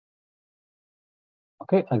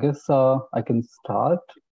Okay, I guess I can start.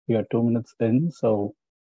 We are 2 minutes in. So,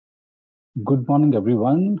 good morning,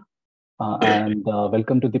 everyone, and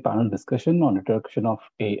welcome to the panel discussion on introduction of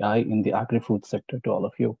AI in the agri-food sector to all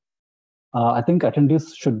of you. I think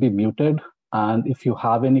attendees should be muted, and if you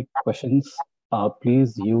have any questions,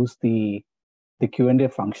 please use the Q&A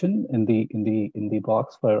function in the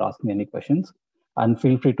box for asking any questions, and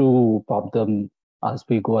feel free to pop them as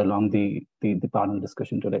we go along the panel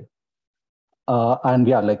discussion today. And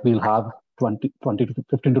yeah, like we'll have 20 to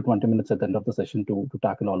 15 to 20 minutes at the end of the session to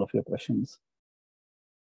tackle all of your questions.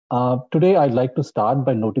 Today, I'd like to start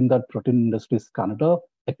by noting that Protein Industries Canada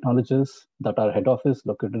acknowledges that our head office,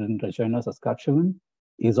 located in Regina, Saskatchewan,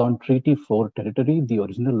 is on Treaty 4 territory, the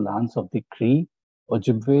original lands of the Cree,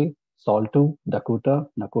 Ojibwe, Saulteaux, Dakota,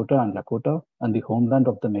 Nakota, and Lakota, and the homeland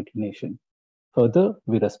of the Métis Nation. Further,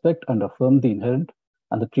 we respect and affirm the inherent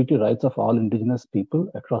and the treaty rights of all Indigenous people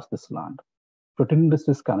across this land. Protein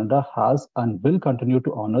Industries Canada has and will continue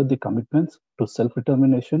to honor the commitments to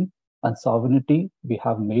self-determination and sovereignty we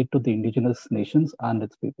have made to the Indigenous nations and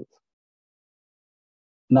its peoples.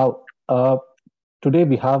 Now, today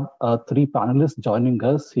we have 3 panelists joining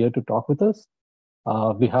us here to talk with us.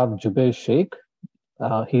 We have Jubair Sheikh.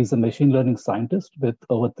 He's a machine learning scientist with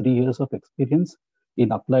over 3 years of experience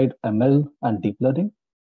in applied ML and deep learning.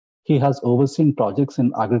 He has overseen projects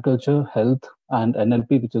in agriculture, health, and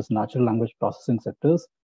NLP, which is natural language processing sectors,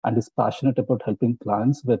 and is passionate about helping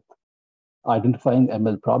clients with identifying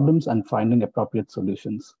ML problems and finding appropriate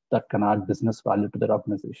solutions that can add business value to their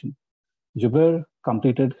organization. Jubair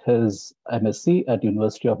completed his MSc at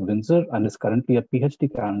University of Windsor and is currently a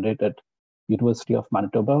PhD candidate at University of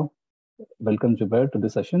Manitoba. Welcome, Jubair, to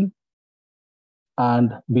the session.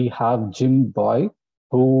 And we have Jim Boy,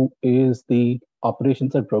 who is the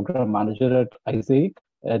Operations and Program Manager at Isaac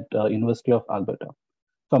at University of Alberta.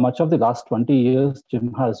 For much of the last 20 years,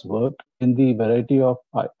 Jim has worked in the variety of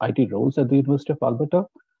IT roles at the University of Alberta.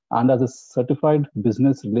 And as a certified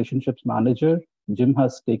business relationships manager, Jim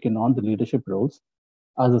has taken on the leadership roles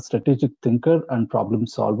as a strategic thinker and problem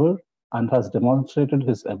solver, and has demonstrated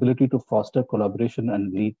his ability to foster collaboration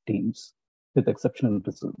and lead teams with exceptional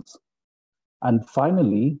results. And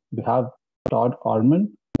finally, we have Todd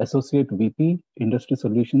Orman, Associate VP, Industry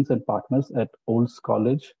Solutions and Partners at Olds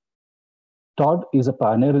College. Todd is a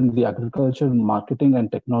pioneer in the agriculture, marketing,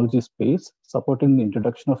 and technology space, supporting the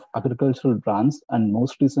introduction of agricultural brands and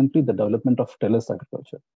most recently, the development of TELUS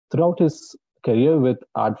Agriculture. Throughout his career with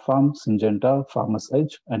AdFarm, Syngenta, Farmers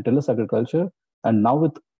Edge, and TELUS Agriculture, and now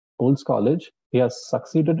with Olds College, he has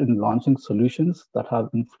succeeded in launching solutions that have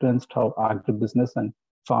influenced how agribusiness and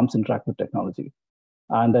farms interact with technology.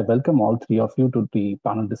 And I welcome all 3 of you to the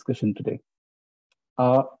panel discussion today.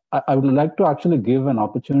 I would like to actually give an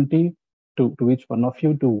opportunity to each one of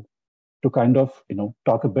you to kind of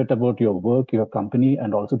talk a bit about your work, your company,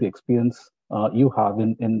 and also the experience you have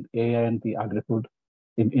in AI and the agri-food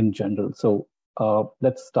in general. So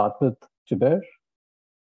let's start with Jubair.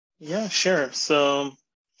 Yeah, sure. So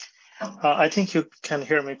I think you can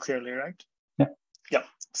hear me clearly, right? Yeah.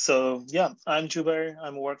 So yeah, I'm Jubair.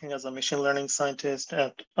 I'm working as a machine learning scientist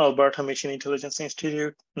at Alberta Machine Intelligence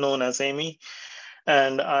Institute, known as AMI.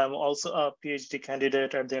 And I'm also a PhD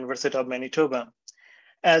candidate at the University of Manitoba.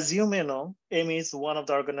 As you may know, AMI is one of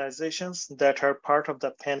the organizations that are part of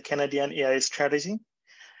the Pan-Canadian AI strategy.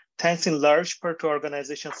 Thanks in large part to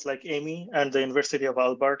organizations like AMI and the University of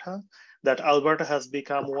Alberta, that Alberta has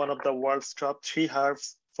become one of the world's top 3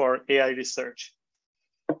 hubs for AI research.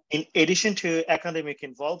 In addition to academic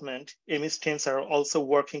involvement, AMI's teams are also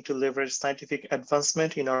working to leverage scientific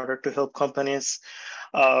advancement in order to help companies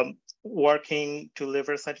working to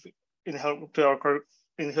leverage scientific in order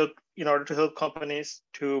to help companies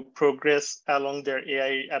to progress along their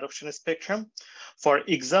AI adoption spectrum. For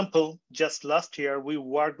example, just last year, we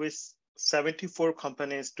worked with 74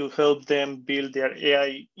 companies to help them build their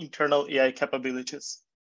internal AI capabilities.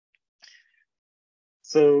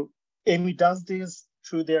 So AMI does this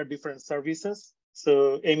through their different services.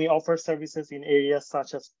 So AMI offers services in areas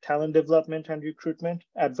such as talent development and recruitment,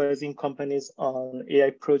 advising companies on AI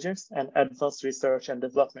projects, and advanced research and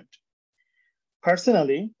development.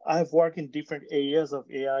 Personally, I've worked in different areas of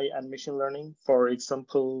AI and machine learning, for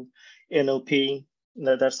example, NLP,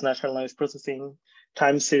 that's natural language processing,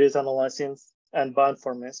 time series analysis, and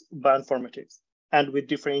bioinformatics, and with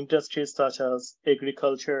different industries such as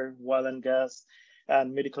agriculture, oil and gas,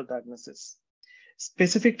 and medical diagnosis.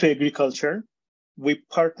 Specific to agriculture, we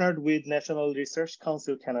partnered with National Research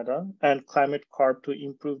Council Canada and Climate Corp to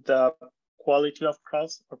improve the quality of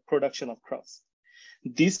crops or production of crops.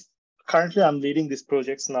 Currently, I'm leading these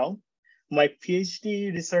projects now. My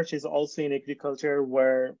PhD research is also in agriculture,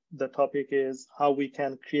 where the topic is how we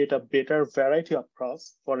can create a better variety of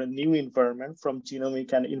crops for a new environment from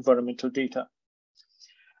genomic and environmental data.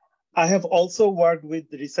 I have also worked with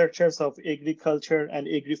researchers of agriculture and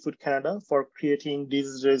Agrifood Canada for creating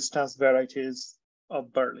disease resistance varieties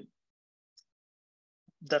of barley.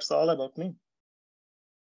 That's all about me.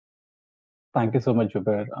 Thank you so much,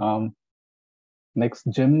 Jubair. Next,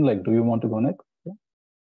 Jim, do you want to go next? Yeah.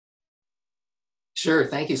 Sure,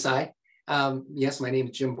 thank you, Sai. Yes, my name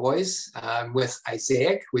is Jim Boyes. I'm with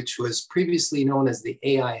Isaac, which was previously known as the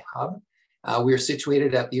AI Hub. We are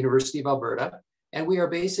situated at the University of Alberta, and we are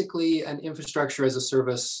basically an infrastructure as a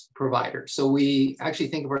service provider. So we actually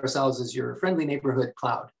think of ourselves as your friendly neighborhood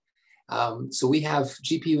cloud. So we have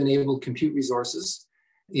GPU-enabled compute resources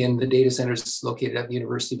in the data centers located at the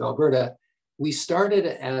University of Alberta. We started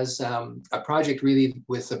as a project really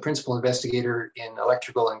with a principal investigator in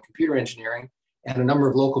electrical and computer engineering and a number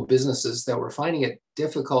of local businesses that were finding it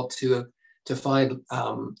difficult to find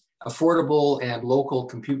affordable and local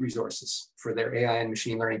compute resources for their AI and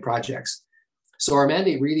machine learning projects. So our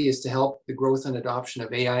mandate really is to help the growth and adoption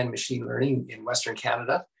of AI and machine learning in Western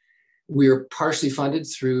Canada. We are partially funded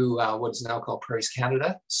through what is now called Prairies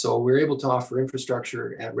Canada. So we're able to offer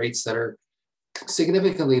infrastructure at rates that are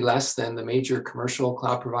significantly less than the major commercial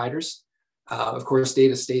cloud providers. Of course,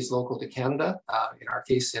 data stays local to Canada, in our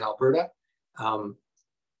case in Alberta.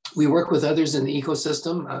 We work with others in the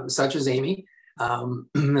ecosystem, such as Amy.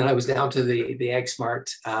 And I was down to the AgSmart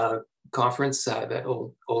conference that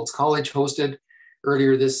Olds College hosted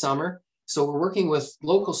earlier this summer. So we're working with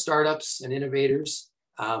local startups and innovators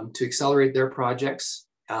to accelerate their projects.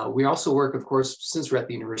 We also work, of course, since we're at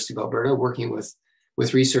the University of Alberta, working with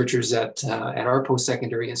researchers at our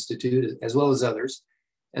post-secondary institute, as well as others.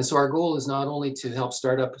 And so our goal is not only to help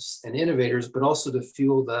startups and innovators, but also to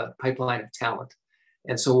fuel the pipeline of talent.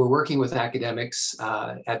 And so we're working with academics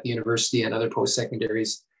at the university and other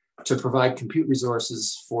post-secondaries to provide compute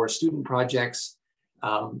resources for student projects,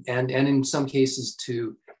 and in some cases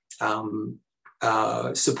to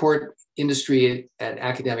support industry and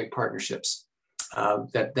academic partnerships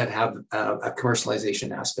that have a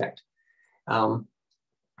commercialization aspect.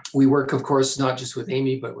 We work, of course, not just with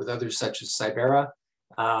Amy, but with others such as Cybera,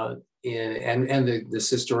 and the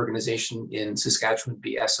sister organization in Saskatchewan,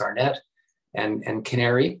 BSRNet, and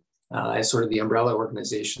Canary, as sort of the umbrella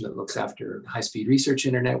organization that looks after high-speed research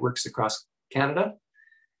internetworks across Canada.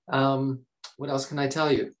 What else can I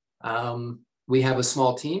tell you? We have a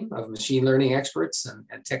small team of machine learning experts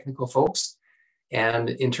and technical folks. And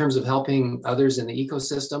in terms of helping others in the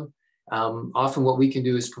ecosystem, often what we can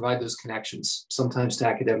do is provide those connections, sometimes to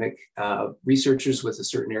academic researchers with a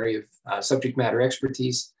certain area of subject matter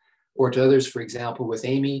expertise, or to others, for example, with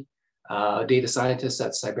Amy, data scientists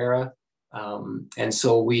at Cybera. And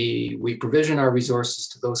so we provision our resources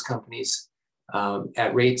to those companies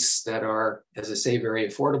at rates that are, as I say, very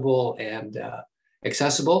affordable and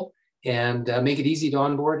accessible, and make it easy to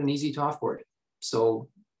onboard and easy to offboard. So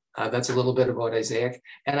that's a little bit about Isaac.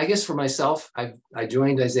 And I guess for myself, I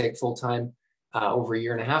joined Isaac full-time over 1.5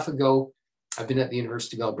 years ago. I've been at the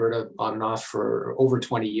University of Alberta on and off for over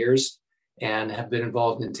 20 years and have been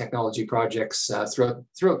involved in technology projects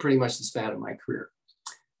throughout pretty much the span of my career.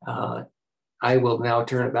 I will now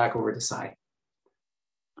turn it back over to Sai.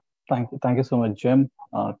 Thank you so much, Jim.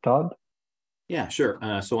 Todd? Yeah, sure.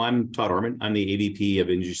 So I'm Todd Orman. I'm the AVP of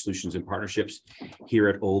Industry Solutions and Partnerships here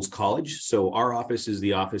at Olds College. So our office is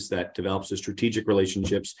the office that develops the strategic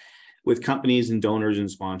relationships with companies and donors and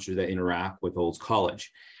sponsors that interact with Olds College.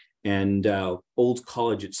 And Olds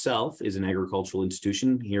College itself is an agricultural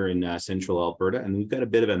institution here in central Alberta, and we've got a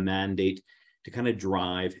bit of a mandate to kind of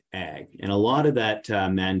drive ag. And a lot of that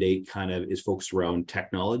mandate kind of is focused around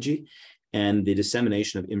technology and the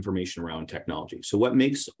dissemination of information around technology. So what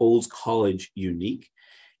makes Olds College unique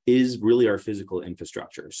is really our physical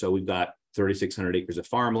infrastructure. So we've got 3,600 acres of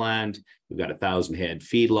farmland, we've got 1,000 head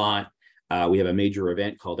feedlot, we have a major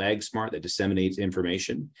event called AgSmart that disseminates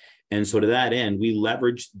information. And so to that end, we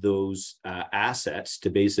leverage those assets to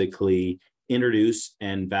basically introduce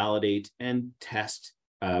and validate and test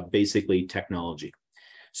basically technology.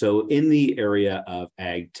 So in the area of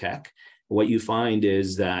ag tech, what you find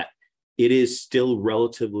is that it is still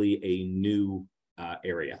relatively a new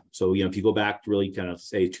area. So, if you go back to really kind of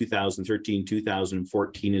say 2013,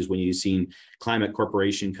 2014 is when you've seen Climate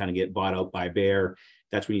Corporation kind of get bought out by Bayer.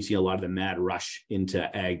 That's when you see a lot of the mad rush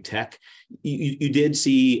into ag tech. You did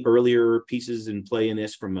see earlier pieces in play in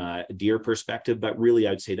this from a Deere perspective, but really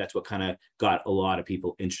I'd say that's what kind of got a lot of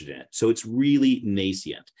people interested in it. So it's really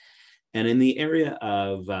nascent. And in the area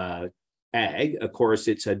of ag, of course,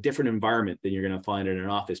 it's a different environment than you're going to find in an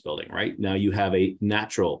office building, right? Now you have a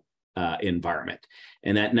natural environment.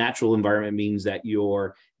 And that natural environment means that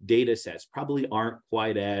your data sets probably aren't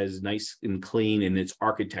quite as nice and clean, and its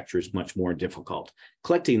architecture is much more difficult.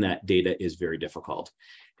 Collecting that data is very difficult.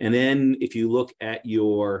 And then if you look at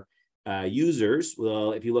your users,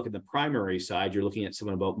 well, if you look at the primary side, you're looking at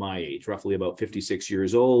someone about my age, roughly about 56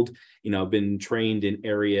 years old. You know, I've been trained in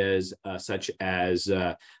areas such as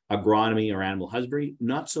agronomy or animal husbandry,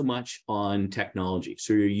 not so much on technology.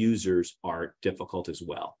 So your users are difficult as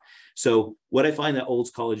well. So what I find that Olds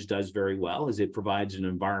College does very well is it provides an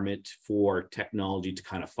environment for technology to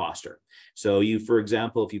kind of foster. So you, for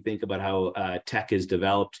example, if you think about how tech is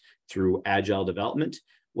developed through agile development,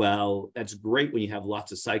 well, that's great when you have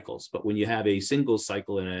lots of cycles, but when you have a single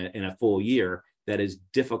cycle in a full year, that is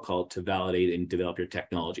difficult to validate and develop your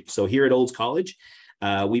technology. So here at Olds College,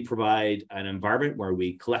 we provide an environment where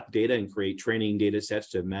we collect data and create training data sets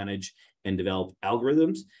to manage and develop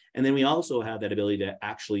algorithms. And then we also have that ability to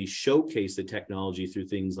actually showcase the technology through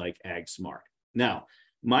things like AgSmart. Now,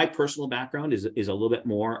 my personal background is a little bit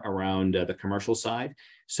more around the commercial side.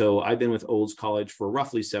 So I've been with Olds College for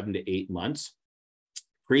roughly 7 to 8 months.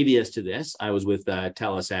 Previous to this, I was with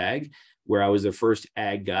TELUS Ag, where I was the first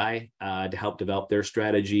ag guy to help develop their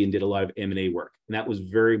strategy and did a lot of M&A work. And that was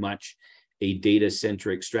very much a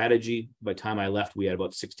data-centric strategy. By the time I left, we had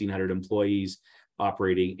about 1,600 employees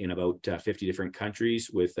operating in about 50 different countries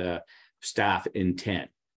with staff in 10.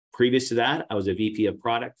 Previous to that, I was a VP of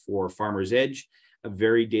product for Farmer's Edge, a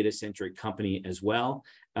very data-centric company as well.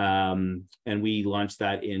 And we launched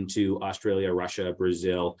that into Australia, Russia,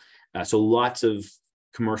 Brazil. So lots of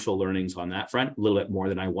commercial learnings on that front, a little bit more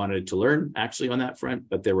than I wanted to learn actually on that front,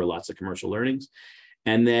 but there were lots of commercial learnings.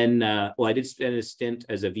 And then, well, I did spend a stint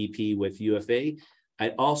as a VP with UFA. I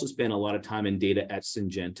also spent a lot of time in data at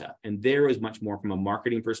Syngenta, and there was much more from a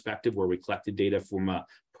marketing perspective where we collected data from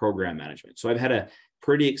program management. So I've had a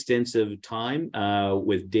pretty extensive time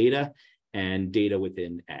with data and data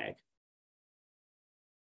within ag.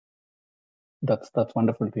 That's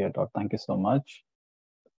wonderful to hear, Todd. Thank you so much.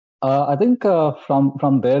 I think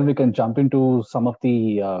from there we can jump into some of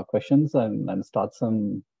the questions and start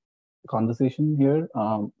some conversation here.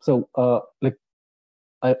 Like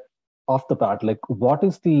off the bat, like what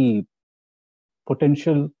is the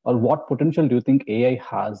potential, or what potential do you think AI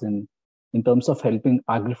has in terms of helping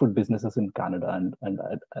agri-food businesses in Canada? And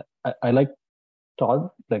I like,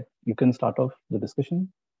 Todd, like you can start off the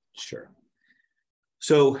discussion. Sure.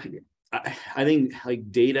 So I think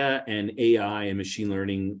like data and AI and machine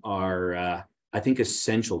learning are, I think,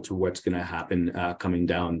 essential to what's going to happen coming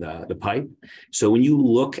down the pipe. So when you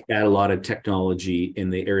look at a lot of technology in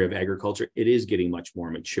the area of agriculture, it is getting much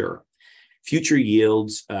more mature. Future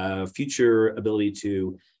yields, future ability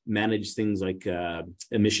to manage things like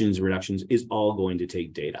emissions reductions is all going to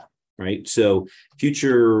take data, right? So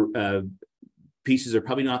future pieces are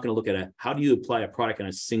probably not going to look at how do you apply a product in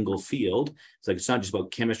a single field. It's like, it's not just about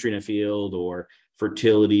chemistry in a field or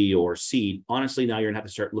fertility or seed. Honestly, now you're going to have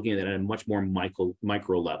to start looking at it at a much more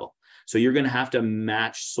micro level. So you're going to have to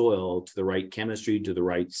match soil to the right chemistry, to the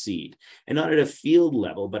right seed, and not at a field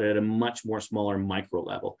level, but at a much more smaller micro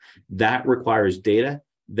level. That requires data.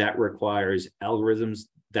 That requires algorithms.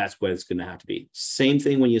 That's what it's going to have to be. Same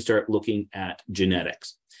thing when you start looking at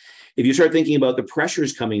genetics. If you start thinking about the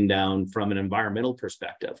pressures coming down from an environmental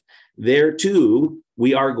perspective, there too,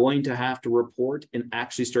 we are going to have to report and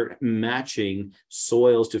actually start matching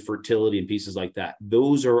soils to fertility and pieces like that.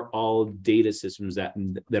 Those are all data systems that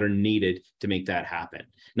are needed to make that happen.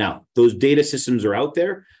 Now, those data systems are out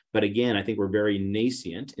there, but again, I think we're very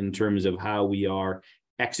nascent in terms of how we are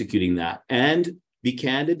executing that. And be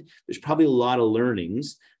candid, there's probably a lot of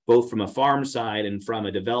learnings, both from a farm side and from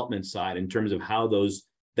a development side, in terms of how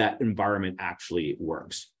that environment actually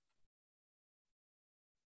works.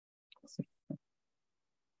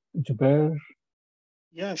 Jubair?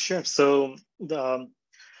 Yeah, sure. So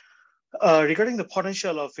regarding the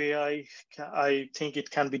potential of AI, I think it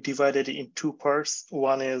can be divided in two parts.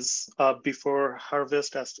 One is before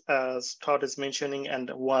harvest, as Todd is mentioning, and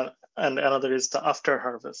another is the after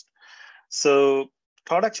harvest. So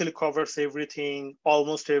Todd actually covers everything,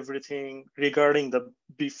 almost everything regarding the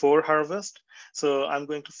before harvest. So I'm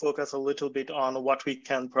going to focus a little bit on what we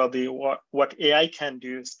can probably, what AI can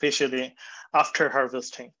do, especially after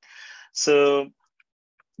harvesting. So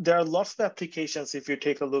there are lots of applications. If you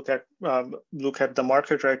take a look at the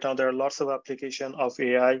market right now, there are lots of applications of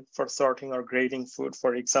AI for sorting or grading food.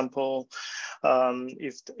 For example,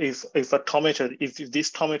 if a tomato, if this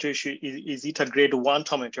tomato is it a grade 1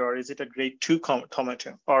 tomato or is it a grade 2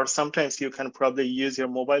 tomato? Or sometimes you can probably use your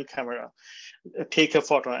mobile camera, take a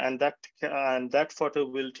photo, and that photo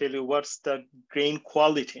will tell you what's the grain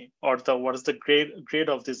quality or what is the grade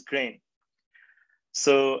of this grain.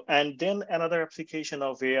 So, and then another application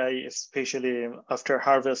of AI, especially after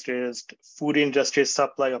harvest, is food industry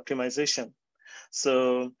supply optimization.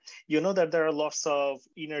 So, you know that there are lots of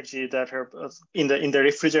energy that are in the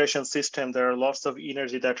refrigeration system. There are lots of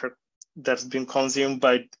energy that's been consumed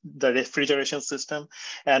by the refrigeration system,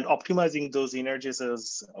 and optimizing those energies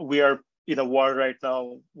is, we are in a world right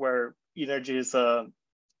now where energy is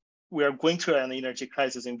we are going through an energy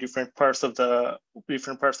crisis in different parts of the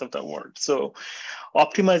world. So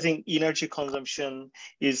optimizing energy consumption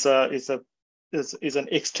is an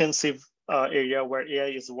extensive area where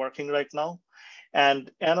AI is working right now. And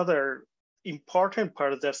another important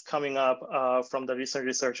part that's coming up from the recent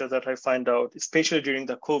research that I find out, especially during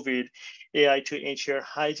the COVID, AI to ensure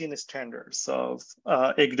hygiene standards of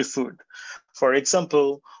Agrifood. For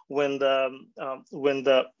example, when you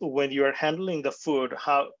are handling the food,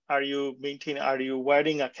 how are you maintaining? Are you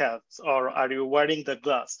wearing a cap or are you wearing the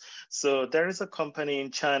gloves? So there is a company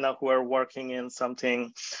in China who are working in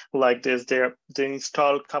something like this. They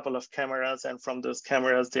installed a couple of cameras, and from those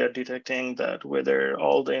cameras, they are detecting that whether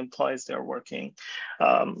all the employees they are working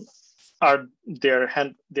they're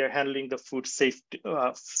handling the food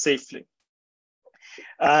safely.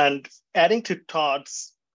 And adding to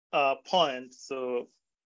Todd's point, so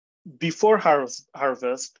before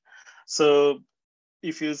harvest, so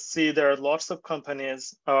if you see, there are lots of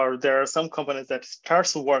companies, or there are some companies that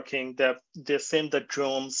starts working, that they send the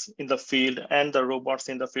drones in the field and the robots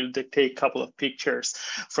in the field. They take a couple of pictures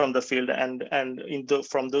from the field, and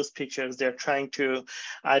from those pictures, they're trying to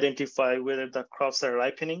identify whether the crops are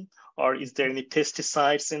ripening, or is there any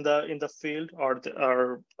pesticides in the field, or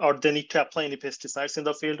they need to apply any pesticides in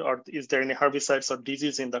the field, or is there any herbicides or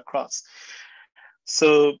disease in the crops?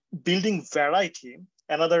 So building variety,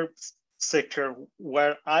 another sector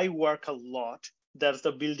where I work a lot, that's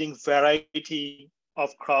the building variety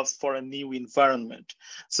of crops for a new environment.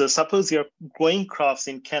 So suppose you're growing crops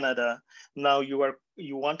in Canada. Now you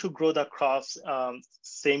want to grow the crops,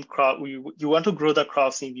 same crop. You want to grow the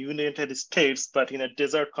crops in United States, but in a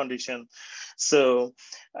desert condition. So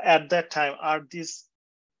at that time,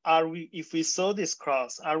 if we sow these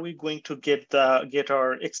crops, are we going to get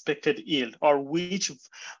our expected yield, or which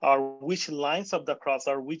lines of the crops,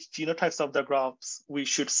 or which genotypes of the crops we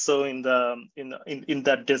should sow in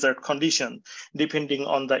that desert condition, depending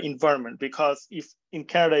on the environment? Because if in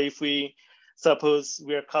Canada, if we suppose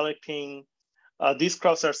we are collecting these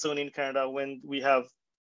crops are sown in Canada when we have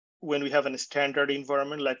a standard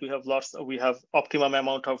environment, like we have optimum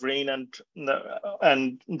amount of rain and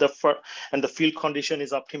the field condition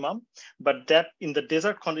is optimum, but that in the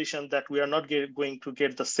desert condition that we are not going to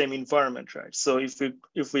get the same environment, right? So if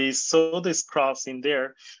we sow these crops in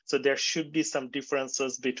there, so there should be some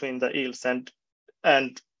differences between the yields, and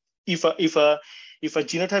if a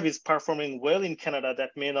genotype is performing well in Canada,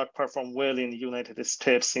 that may not perform well in the United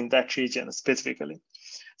States in that region specifically.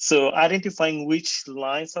 So identifying which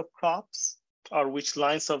lines of crops or which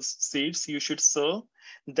lines of seeds you should sow,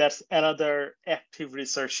 that's another active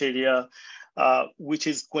research area, which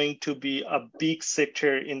is going to be a big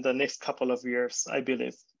sector in the next couple of years, I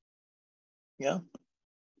believe. Yeah.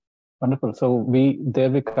 Wonderful. So we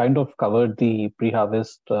kind of covered the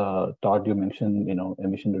pre-harvest. Todd, you mentioned,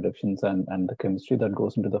 emission reductions and the chemistry that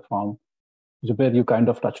goes into the farm. Jubair, you kind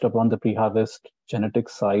of touched upon the pre-harvest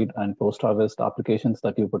genetics side and post-harvest applications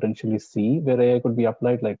that you potentially see where AI could be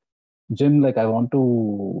applied. Like Jim, I want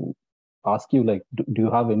to ask you, do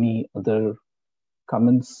you have any other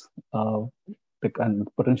comments and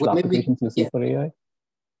potential applications you see for AI?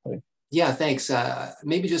 Sorry. Yeah, thanks.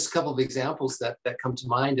 Maybe just a couple of examples that come to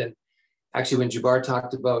mind. And actually, when Jubair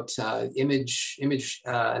talked about image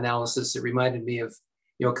analysis, it reminded me of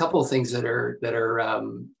a couple of things that are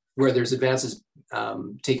where there's advances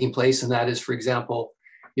taking place, and that is, for example,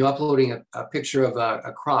 uploading a picture of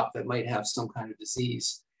a crop that might have some kind of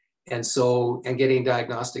disease, and getting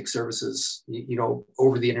diagnostic services,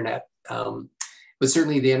 over the internet. But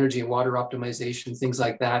certainly the energy and water optimization, things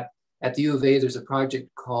like that. At the U of A, there's a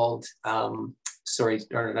project called, sorry,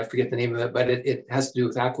 I forget the name of it, but it has to do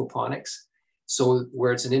with aquaponics. So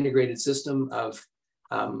where it's an integrated system of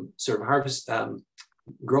sort of harvest,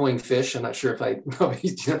 growing fish. I'm not sure if I'm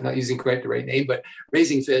not using quite the right name, but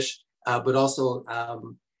raising fish, but also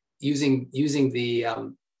using the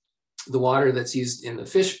water that's used in the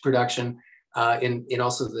fish production in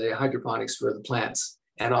also the hydroponics for the plants,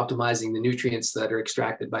 and optimizing the nutrients that are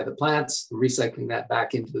extracted by the plants, and recycling that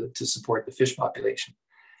back into to support the fish population.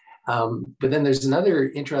 But then there's another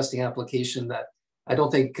interesting application that I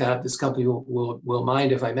don't think this company will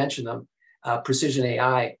mind if I mention them, Precision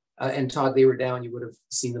AI. And Todd, they were down, you would have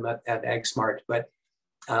seen them at AgSmart. But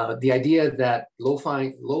the idea that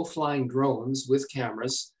low-flying drones with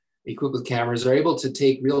cameras, equipped with cameras, are able to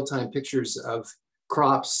take real-time pictures of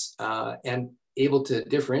crops and able to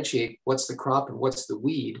differentiate what's the crop and what's the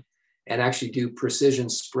weed, and actually do precision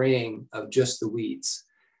spraying of just the weeds.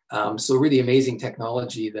 So really amazing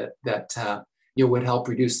technology that would help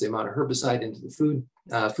reduce the amount of herbicide into the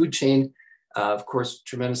food chain. Of course,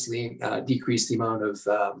 tremendously decrease the amount of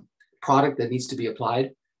product that needs to be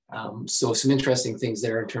applied. So some interesting things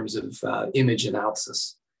there in terms of image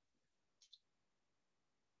analysis.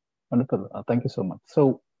 Wonderful. Thank you so much.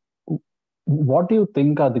 So what do you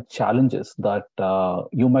think are the challenges that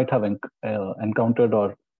you might have encountered,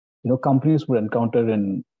 or companies would encounter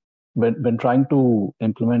when trying to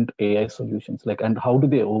implement AI solutions? Like, and how do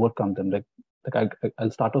they overcome them?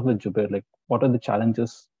 I'll start off with Jubair. Like, what are the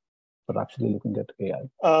challenges for actually looking at AI?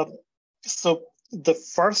 So the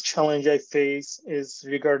first challenge I face is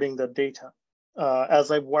regarding the data.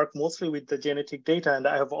 As I work mostly with the genetic data, and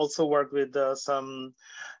I have also worked with some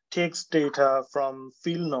text data from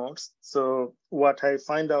field notes. So what I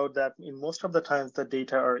find out that in most of the times the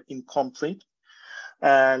data are incomplete,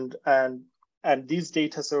 and these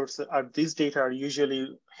data sources are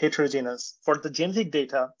usually heterogeneous. For the genetic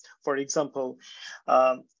data, for example,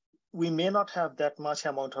 we may not have that much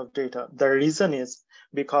amount of data. The reason is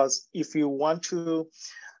because if you want to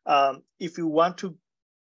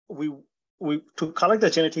collect the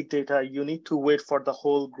genetic data, you need to wait for the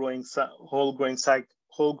whole growing cycle,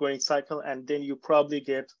 and then you probably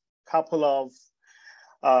get couple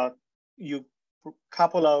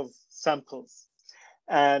of samples,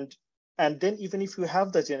 and then even if you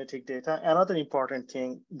have the genetic data, another important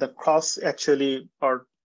thing, the cross actually or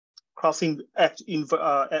crossing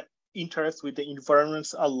interacts with the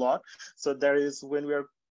environments a lot. So there is, when we are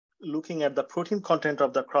looking at the protein content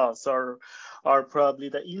of the cross or probably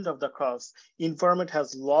the yield of the cross, environment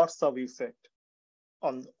has lots of effect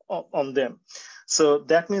on them. So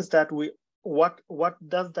that means that what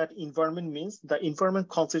does that environment means? The environment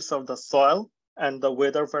consists of the soil and the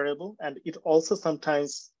weather variable, and it also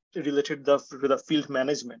sometimes related to the field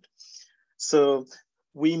management. So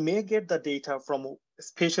we may get the data from,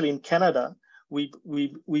 especially in Canada, we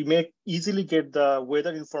may easily get the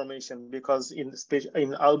weather information, because in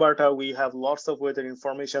Alberta, we have lots of weather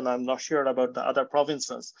information. I'm not sure about the other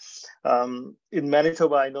provinces. In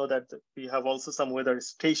Manitoba, I know that we have also some weather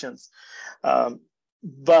stations.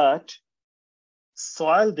 But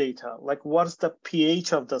soil data, like what's the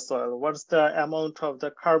pH of the soil? What's the amount of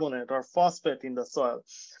the carbonate or phosphate in the soil?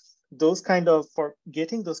 For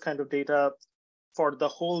getting those kind of data, for the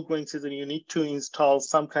whole growing season, you need to install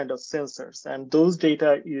some kind of sensors, and those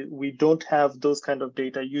data, we don't have those kind of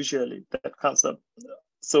data usually that comes up.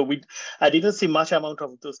 So I didn't see much amount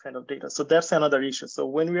of those kind of data. So that's another issue. So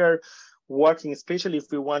when we are working, especially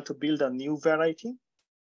if we want to build a new variety,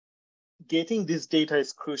 getting this data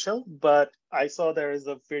is crucial, but I saw there is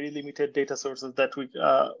a very limited data sources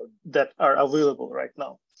that are available right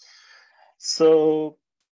now. So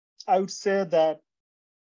I would say that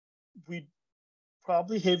we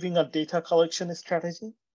probably having a data collection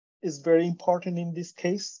strategy is very important in this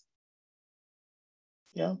case.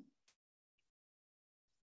 Yeah.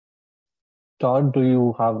 Todd, do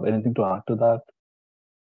you have anything to add to that?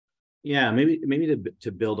 Yeah, maybe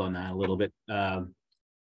to build on that a little bit.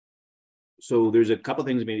 So there's a couple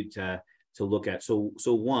things maybe to look at. So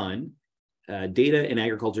one, data in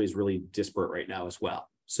agriculture is really disparate right now as well.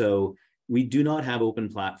 So we do not have open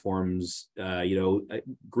platforms.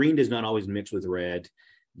 Green does not always mix with red.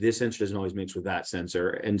 This sensor doesn't always mix with that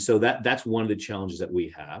sensor. And so that's one of the challenges that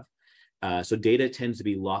we have. So data tends to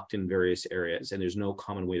be locked in various areas, and there's no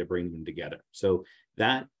common way to bring them together. So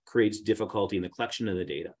that creates difficulty in the collection of the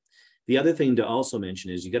data. The other thing to also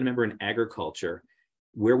mention is you got to remember, in agriculture,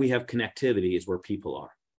 where we have connectivity is where people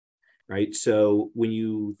are. Right. So when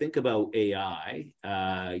you think about AI,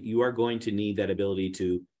 you are going to need that ability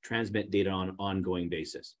to transmit data on an ongoing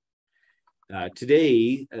basis.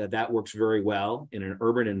 Today, that works very well in an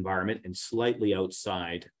urban environment and slightly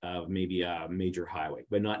outside of maybe a major highway,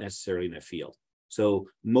 but not necessarily in a field. So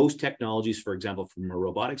most technologies, for example, from a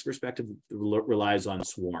robotics perspective, relies on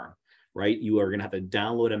swarm, right? You are going to have to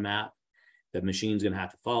download a map. The machine's going to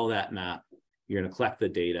have to follow that map. You're going to collect the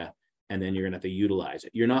data. and then you're going to have to utilize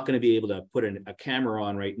it. You're not going to be able to put a camera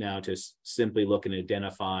on right now to simply look and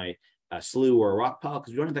identify a slough or a rock pile,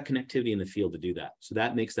 because we don't have that connectivity in the field to do that. So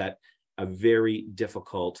that makes that a very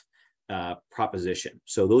difficult proposition.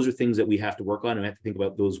 So those are things that we have to work on, and we have to think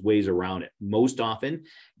about those ways around it. Most often,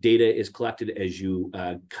 data is collected as you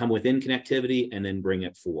come within connectivity and then bring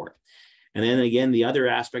it forward. And then again, the other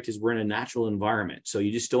aspect is we're in a natural environment. So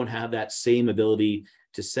you just don't have that same ability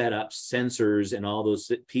to set up sensors and all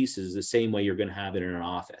those pieces the same way you're going to have it in an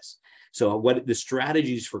office. So what the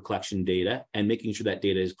strategies for collection data and making sure that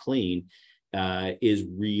data is clean is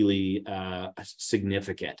really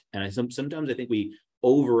significant. And sometimes I think we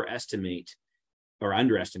overestimate or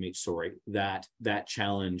underestimate, that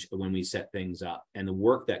challenge when we set things up and the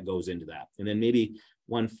work that goes into that. And then maybe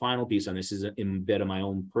one final piece on this is a bit of my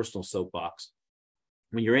own personal soapbox.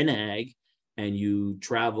 When you're in ag and you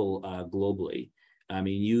travel globally, I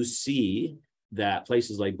mean, you see that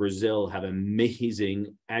places like Brazil have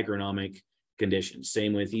amazing agronomic conditions,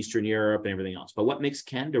 same with Eastern Europe and everything else. But what makes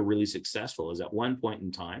Canada really successful is at one point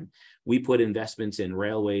in time, we put investments in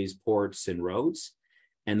railways, ports, and roads.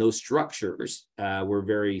 And those structures were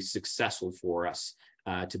very successful for us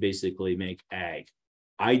to basically make ag.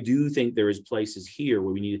 I do think there is places here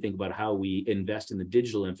where we need to think about how we invest in the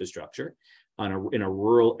digital infrastructure in a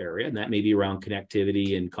rural area, and that may be around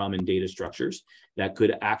connectivity and common data structures that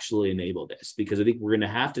could actually enable this. Because I think we're going to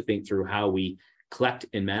have to think through how we collect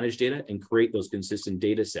and manage data and create those consistent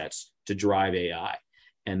data sets to drive AI.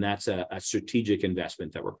 And that's a strategic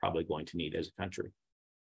investment that we're probably going to need as a country.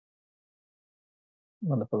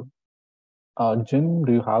 Wonderful. Jim,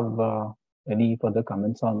 do you have any further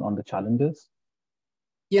comments on the challenges?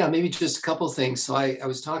 Yeah, maybe just a couple of things. So I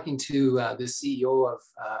was talking to the CEO of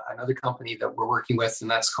another company that we're working with, and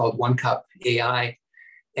that's called One Cup AI.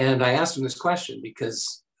 And I asked him this question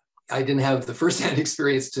because I didn't have the firsthand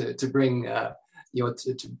experience to bring,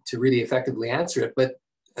 to really effectively answer it. But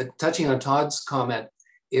touching on Todd's comment,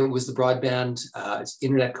 it was the broadband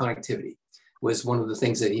internet connectivity was one of the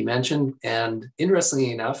things that he mentioned. And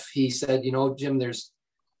interestingly enough, he said, Jim, there's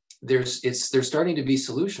starting to be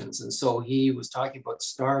solutions. And so he was talking about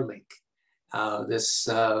Starlink, this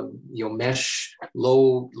mesh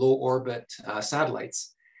low orbit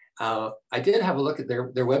satellites. I did have a look at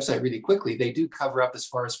their website really quickly. They do cover up as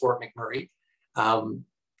far as Fort McMurray.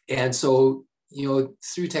 And so,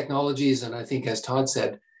 through technologies, and I think as Todd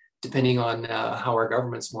said, depending on how our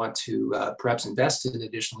governments want to perhaps invest in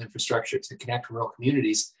additional infrastructure to connect rural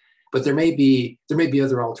communities, but there may be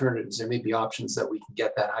other alternatives. There may be options that we can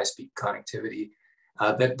get that high-speed connectivity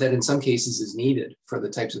that in some cases is needed for the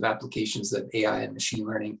types of applications that AI and machine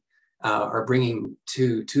learning are bringing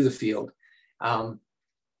to the field.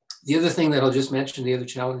 The other thing that I'll just mention, the other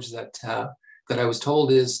challenge that I was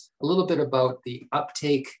told is a little bit about the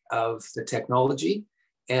uptake of the technology.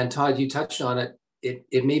 And Todd, you touched on it.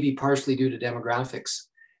 It may be partially due to demographics.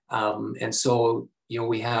 And so,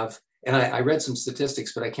 we have, and I read some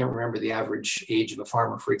statistics, but I can't remember the average age of a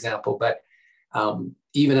farmer, for example. But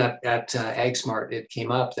even at AgSmart, it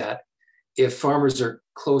came up that if farmers are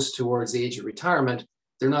close towards the age of retirement,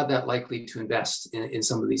 they're not that likely to invest in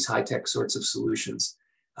some of these high-tech sorts of solutions.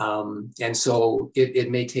 And so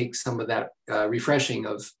it may take some of that refreshing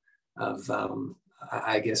of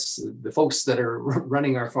I guess, the folks that are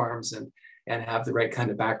running our farms and have the right kind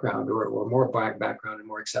of background or more background and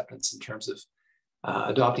more acceptance in terms of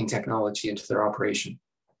adopting technology into their operation.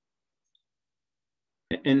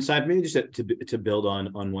 And so maybe just to build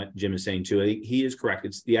on what Jim is saying too, I think he is correct.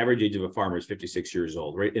 It's the average age of a farmer is 56 years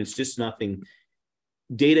old, right? And it's just nothing.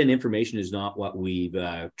 Data and information is not what we've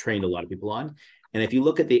trained a lot of people on. And if you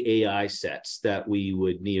look at the AI sets that we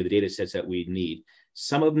would need, or the data sets that we'd need,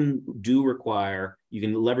 some of them do require, you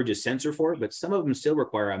can leverage a sensor for it, but some of them still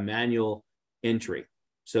require a manual entry.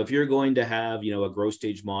 So if you're going to have, a growth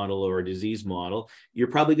stage model or a disease model, you're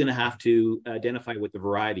probably going to have to identify what the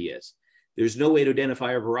variety is. There's no way to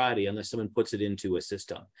identify a variety unless someone puts it into a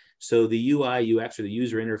system. So the UI, UX, or the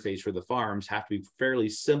user interface for the farms have to be fairly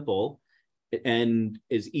simple and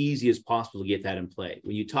as easy as possible to get that in play.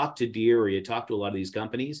 When you talk to Deere or you talk to a lot of these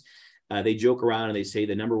companies, they joke around and they say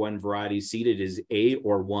the number one variety seeded is A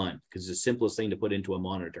or 1 because it's the simplest thing to put into a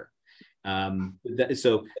monitor.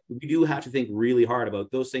 So we do have to think really hard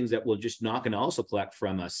about those things that we're just not going to also collect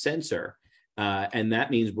from a sensor. And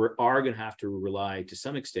that means we are going to have to rely to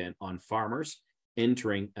some extent on farmers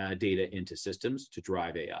entering data into systems to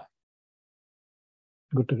drive AI.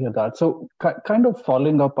 Good to hear that. So kind of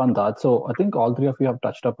following up on that. So I think all three of you have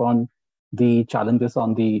touched upon the challenges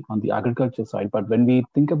on the agriculture side. But when we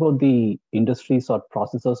think about the industries or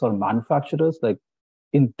processors or manufacturers, like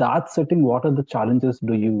in that setting, what are the challenges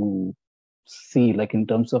do you see, like in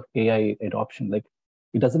terms of AI adoption? Like,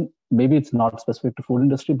 it doesn't, maybe it's not specific to food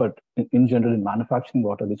industry, but in general in manufacturing,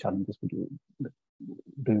 what are the challenges do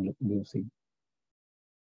you see?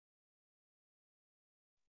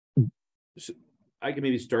 So I can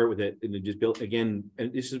maybe start with it and just build again,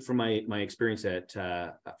 and this is from my experience at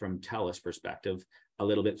from TELUS perspective a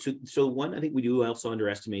little bit. So one, I think we do also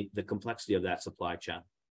underestimate the complexity of that supply chain.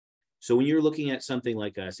 So when you're looking at something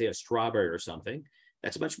like say a strawberry or something,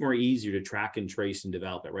 that's much more easier to track and trace and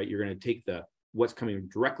develop it, right? You're going to take what's coming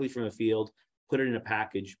directly from the field, put it in a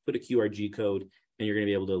package, put a QRG code, and you're going to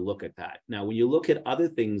be able to look at that. Now, when you look at other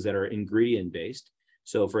things that are ingredient based,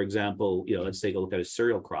 so for example, let's take a look at a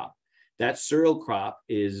cereal crop. That cereal crop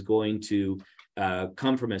is going to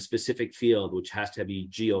come from a specific field, which has to be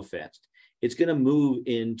geofenced. It's going to move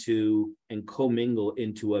into and commingle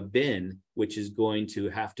into a bin, which is going to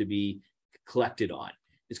have to be collected on.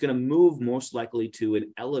 It's going to move most likely to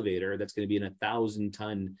an elevator that's going to be in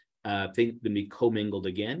 1,000-ton thing, going to be commingled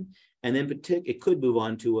again. And then it could move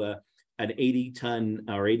on to an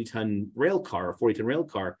 80-ton rail car or 40-ton rail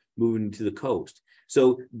car moving to the coast.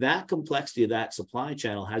 So that complexity of that supply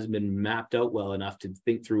channel hasn't been mapped out well enough to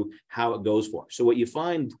think through how it goes for. So what you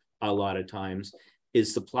find a lot of times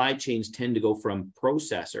is supply chains tend to go from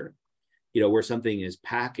processor, where something is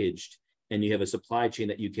packaged, and you have a supply chain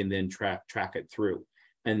that you can then track it through.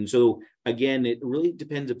 And so again, it really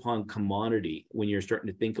depends upon commodity when you're starting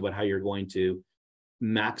to think about how you're going to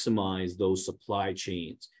maximize those supply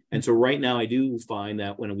chains. And so right now, I do find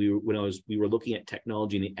that when we were looking at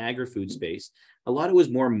technology in the agri-food space, a lot of it was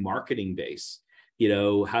more marketing based,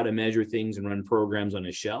 how to measure things and run programs on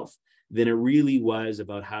a shelf, than it really was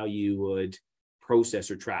about how you would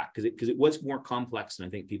process or track, because it was more complex than I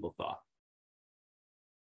think people thought.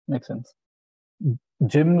 Makes sense.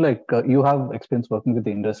 Jim, like you have experience working with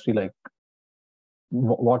the industry, like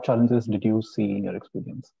what challenges did you see in your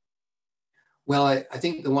experience? Well, I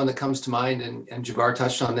think the one that comes to mind, and Jubair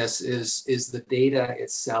touched on this, is the data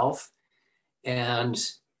itself and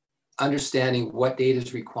understanding what data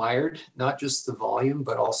is required, not just the volume,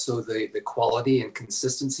 but also the quality and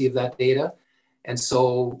consistency of that data. And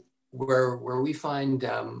so where we find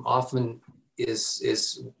often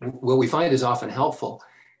is what we find is often helpful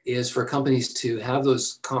is for companies to have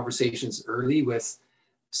those conversations early with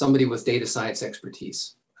somebody with data science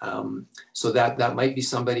expertise. So that might be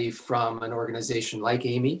somebody from an organization like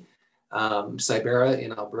Amy, Cybera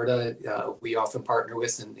in Alberta. We often partner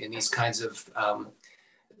with in these kinds of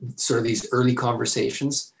sort of these early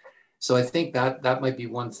conversations. So I think that might be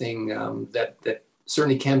one thing that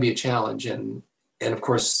certainly can be a challenge. And of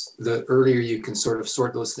course, the earlier you can sort of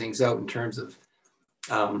sort those things out in terms of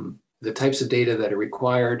the types of data that are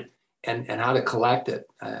required and how to collect it.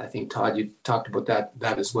 I think, Todd, you talked about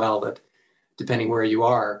that as well, that depending where you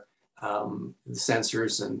are, the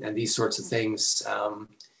sensors and these sorts of things,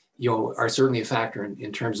 are certainly a factor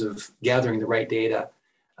in terms of gathering the right data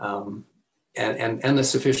and the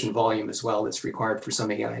sufficient volume as well that's required for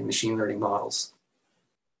some AI and machine learning models.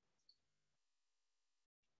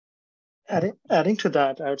 Adding to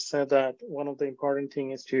that, I would say that one of the important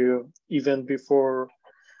things is to, even before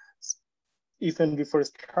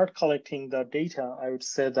start collecting the data, I would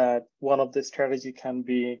say that one of the strategy can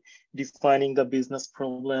be defining the business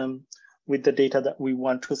problem with the data that we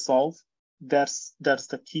want to solve. That's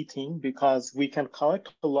the key thing, because we can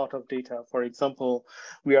collect a lot of data. For example,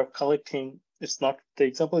 we are collecting, the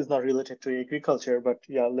example is not related to agriculture, but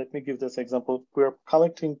yeah, let me give this example. We're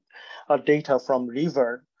collecting data from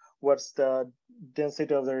river. What's the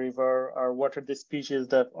density of the river, or what are the species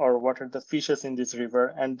or what are the fishes in this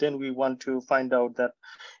river? And then we want to find out that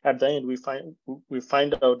at the end, we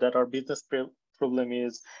find out that our business problem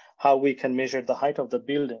is how we can measure the height of the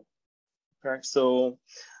building, right? So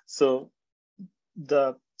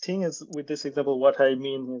the thing is, with this example, what I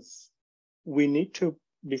mean is we need to,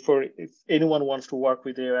 if anyone wants to work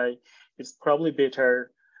with AI, it's probably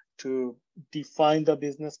better to define the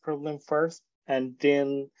business problem first, and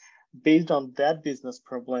then based on that business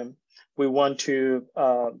problem, we want to,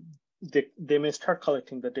 they may start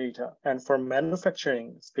collecting the data. And for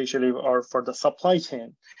manufacturing, especially, or for the supply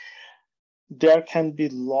chain, there can be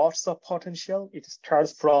lots of potential. It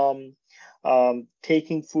starts from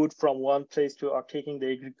taking food from one place to, or taking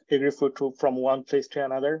the agri-food from one place to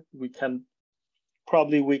another. We can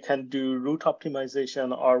do route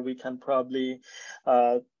optimization, or we can probably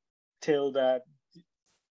tell that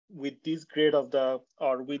with this grade of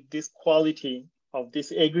or with this quality of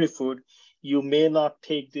this agri-food, you may not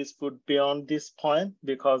take this food beyond this point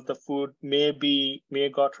because the food may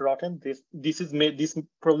got rotten. This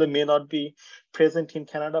problem may not be present in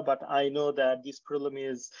Canada, but I know that this problem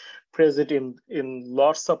is present in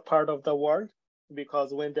lots of part of the world,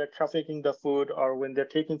 because when they're trafficking the food or when they're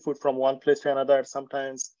taking food from one place to another,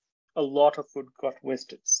 sometimes a lot of food got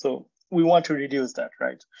wasted. So we want to reduce that,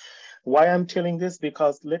 right? Why I'm telling this?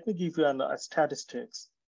 Because let me give you a statistics.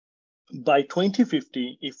 By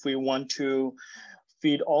 2050, if we want to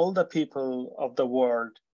feed all the people of the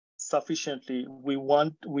world sufficiently, we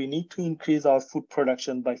need to increase our food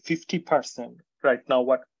production by 50% right now,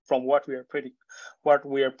 what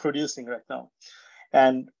we are producing right now.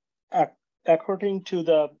 And according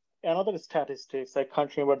to another statistics, I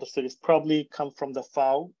can't remember the studies, probably come from the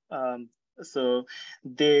FAO. So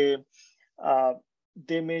they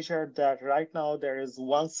measured that right now there is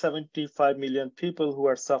 175 million people who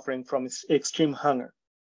are suffering from extreme hunger.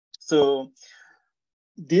 So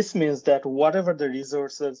this means that whatever the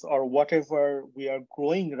resources or whatever we are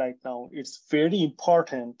growing right now, it's very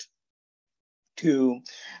important to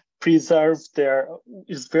preserve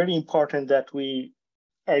it's very important that we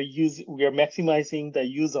are maximizing the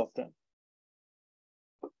use of them.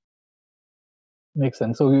 Makes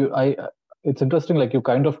sense. So it's interesting, like you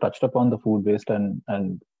kind of touched upon the food waste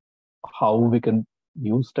and how we can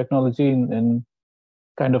use technology in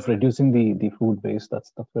kind of reducing the food waste.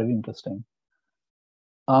 That's very interesting.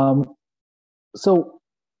 So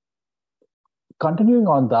continuing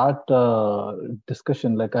on that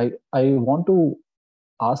discussion, like I want to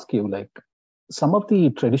ask you, like some of the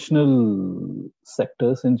traditional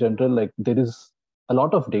sectors in general, like there is a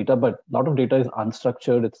lot of data, but a lot of data is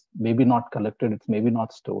unstructured. It's maybe not collected. It's maybe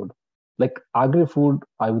not stored. Like agri-food,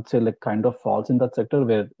 I would say, like kind of falls in that sector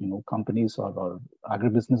where companies or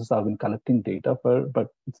agribusinesses have been collecting data but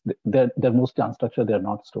they're mostly unstructured. They're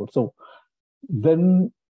not stored. So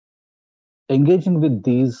when engaging with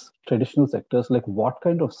these traditional sectors, like what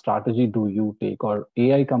kind of strategy do you take, or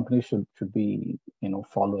AI companies should be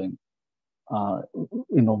following?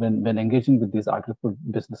 When engaging with these agri-food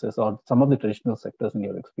businesses or some of the traditional sectors in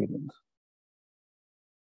your experience?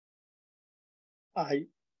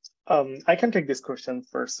 I can take this question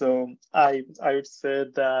first. So I would say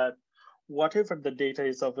that whatever the data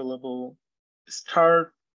is available,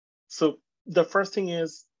 so the first thing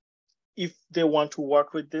is, if they want to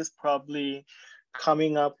work with this, probably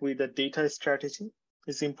coming up with a data strategy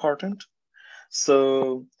is important.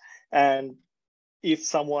 So, and if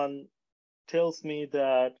someone tells me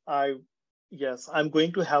that I'm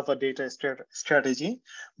going to have a data strategy,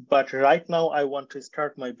 but right now I want to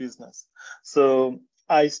start my business. So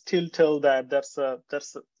I still tell that that's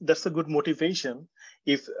a good motivation,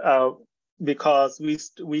 because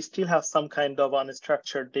we still have some kind of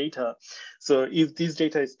unstructured data. So if this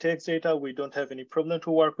data is text data, we don't have any problem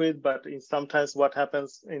to work with. But sometimes what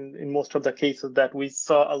happens in most of the cases that we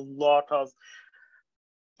saw a lot of,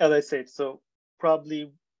 as I said, so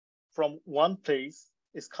probably from one place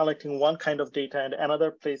is collecting one kind of data and another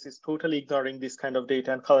place is totally ignoring this kind of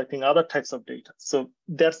data and collecting other types of data. So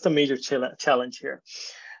that's the major challenge here.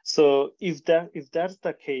 So if that's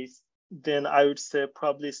the case, then I would say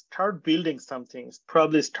probably start building something,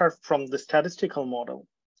 probably start from the statistical model,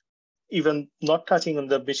 even not touching on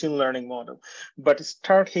the machine learning model, but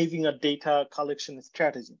start having a data collection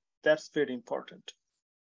strategy. That's very important.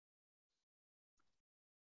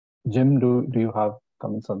 Jim, do you have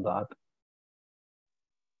comments on that?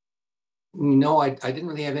 No, I didn't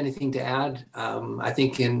really have anything to add. I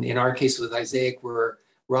think in our case with Isaac, we're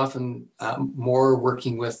often more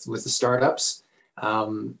working with the startups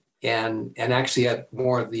and actually at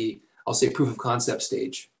more of the, I'll say, proof of concept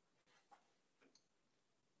stage.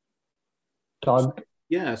 Todd?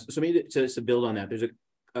 Yeah, so maybe to build on that, there's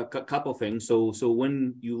a couple things. So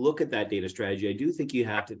when you look at that data strategy, I do think you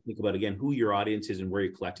have to think about, again, who your audience is and where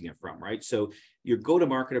you're collecting it from, right? So your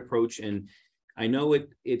go-to-market approach, and I know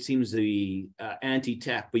it seems to be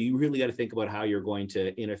anti-tech, but you really got to think about how you're going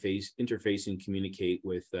to interface and communicate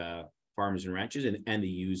with farmers and ranchers and the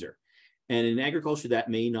user. And in agriculture, that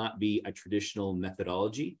may not be a traditional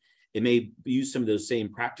methodology. It may use some of those same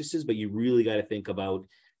practices, but you really got to think about,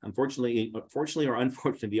 fortunately or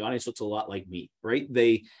unfortunately, the audience looks a lot like me, right?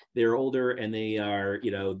 They're older and they are,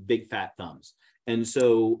 big fat thumbs. And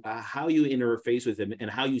so how you interface with them and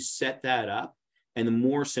how you set that up, and the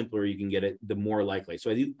more simpler you can get it, the more likely.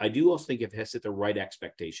 So I do also think it has to set the right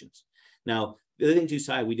expectations. Now, the other thing to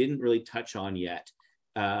say we didn't really touch on yet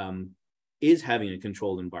is having a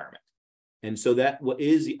controlled environment. And so that what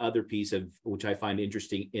is the other piece of which I find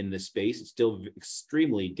interesting in this space. It's still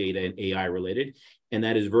extremely data and AI related, and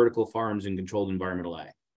that is vertical farms and controlled environmental ag.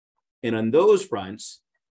 And on those fronts,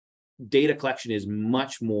 data collection is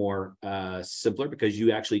much more simpler because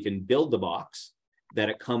you actually can build the box that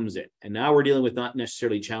it comes in. And now we're dealing with not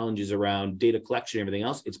necessarily challenges around data collection and everything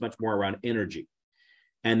else. It's much more around energy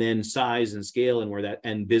and then size and scale and where that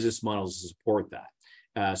and business models to support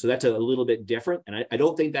that. So that's a little bit different. And I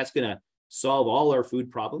don't think that's going to solve all our food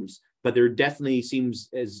problems, but there definitely seems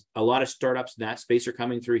as a lot of startups in that space are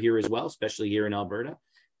coming through here as well, especially here in Alberta.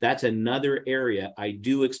 That's another area I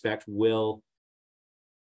do expect will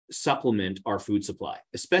supplement our food supply,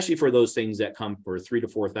 especially for those things that come for 3,000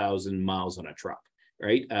 to 4,000 miles on a truck,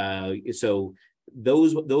 right? So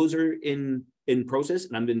those are in process,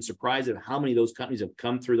 and I've been surprised at how many of those companies have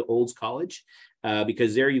come through the Olds College,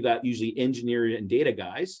 because there you got usually engineering and data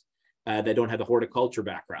guys that don't have the horticulture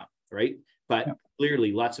background, right? But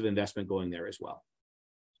clearly lots of investment going there as well.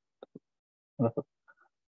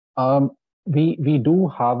 We do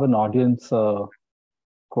have an audience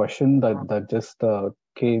question that just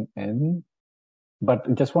came in,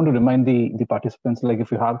 but just want to remind the participants, like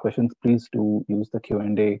if you have questions, please do use the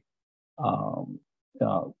Q&A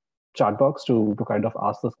chat box to kind of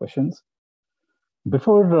ask those questions.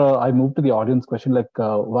 Before I move to the audience question, like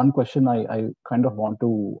one question I kind of want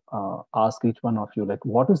to ask each one of you, like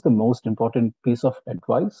what is the most important piece of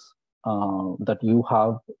advice that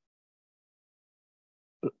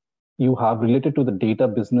you have related to the data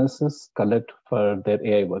businesses collect for their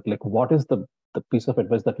AI work? Like what is the piece of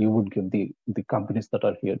advice that you would give the companies that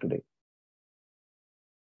are here today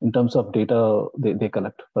in terms of data they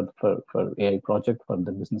collect for AI project for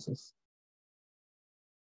the businesses?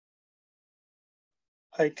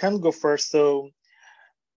 I can go first. So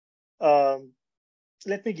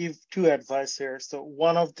let me give two advice here. So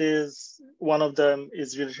one of them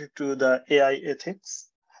is related to the AI ethics.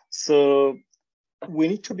 So we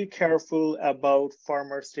need to be careful about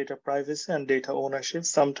farmers' data privacy and data ownership.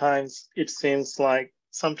 Sometimes it seems like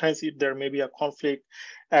there may be a conflict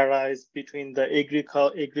arise between the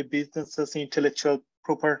agribusinesses intellectual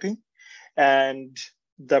property and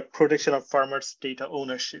the protection of farmers' data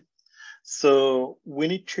ownership. So we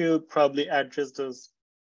need to probably address those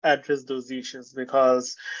issues,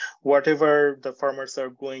 because whatever the farmers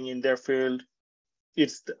are going in their field,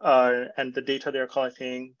 it's and the data they're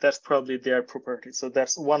collecting, that's probably their property. So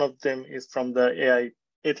that's one of them is from the AI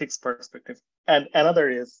ethics perspective. And another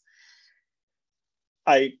is,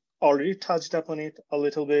 I already touched upon it a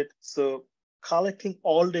little bit. So collecting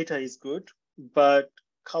all data is good, but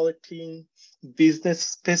collecting business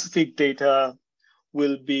specific data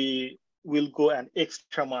will go an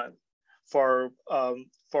extra mile for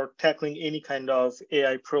tackling any kind of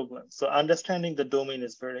AI problem. So understanding the domain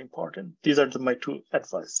is very important. These are my two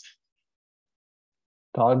advice.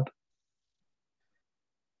 Todd?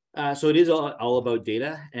 So it is all about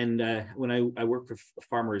data. And when I worked for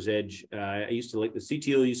Farmer's Edge, I used to, like, the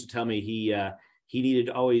CTO used to tell me he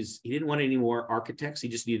didn't want any more architects. He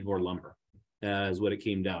just needed more lumber, is what it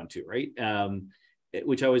came down to, right?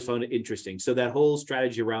 Which I always found interesting. So that whole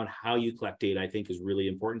strategy around how you collect data, I think, is really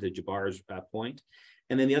important, to Jubair's point.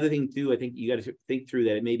 And then the other thing too, I think you got to think through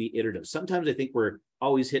that it may be iterative. Sometimes I think we're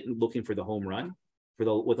always looking for the home run with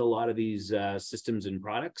a lot of these systems and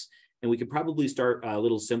products. And we could probably start a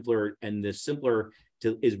little simpler, and the simpler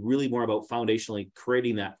is really more about foundationally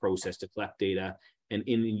creating that process to collect data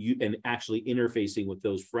and actually interfacing with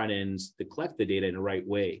those front ends to collect the data in the right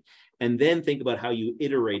way. And then think about how you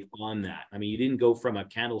iterate on that. I mean, you didn't go from a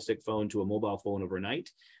candlestick phone to a mobile phone overnight.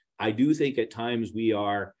 I do think at times we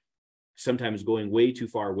are sometimes going way too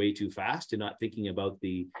far, way too fast, and not thinking about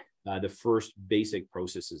the first basic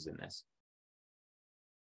processes in this.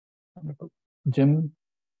 Jim?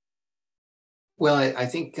 Well, I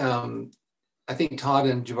think Todd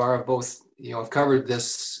and Jubair have both, have covered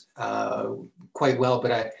this quite well,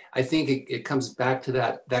 but I think it comes back to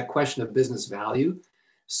that question of business value.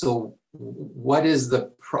 So what is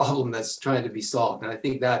the problem that's trying to be solved? And I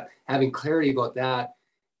think that having clarity about that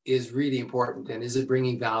is really important. And is it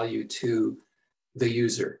bringing value to the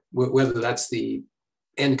user, whether that's the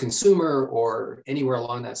end consumer or anywhere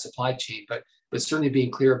along that supply chain, but certainly being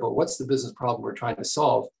clear about what's the business problem we're trying to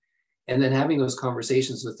solve. And then having those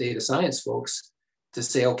conversations with data science folks to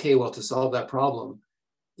say, okay, well, to solve that problem,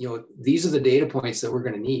 these are the data points that we're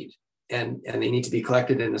going to need. And they need to be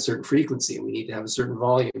collected in a certain frequency, and we need to have a certain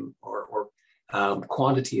volume or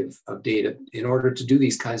quantity of data in order to do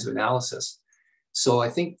these kinds of analysis. So I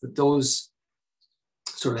think that those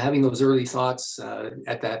sort of having those early thoughts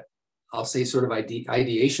at that, I'll say, sort of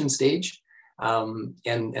ideation stage, and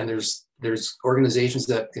there's organizations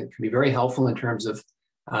that can be very helpful in terms of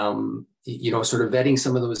sort of vetting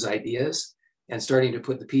some of those ideas and starting to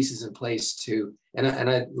put the pieces in place to, and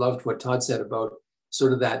I loved what Todd said about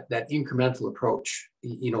sort of that incremental approach,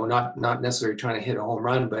 not necessarily trying to hit a home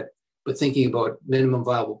run, but thinking about minimum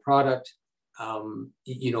viable product.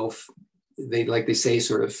 They say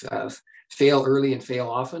sort of fail early and fail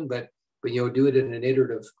often, but do it in an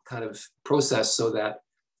iterative kind of process so that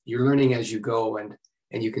you're learning as you go, and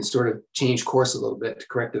you can sort of change course a little bit to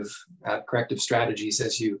corrective strategies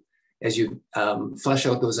as you flesh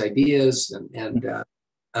out those ideas and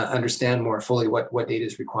understand more fully what data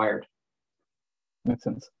is required. Makes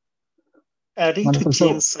sense. Adding to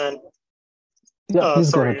James and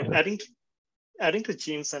adding to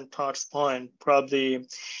James and Todd's point, probably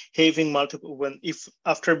having multiple,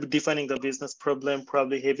 after defining the business problem,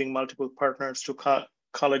 probably having multiple partners to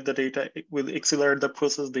collect the data, it will accelerate the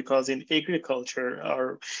process, because in agriculture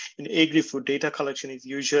or in agri-food, data collection is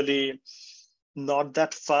usually not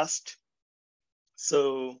that fast.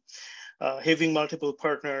 So having multiple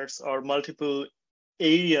partners or multiple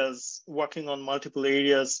areas working on multiple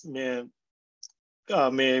areas may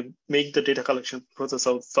make the data collection process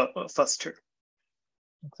out faster.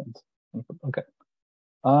 Makes sense. Okay.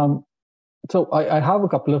 So I have a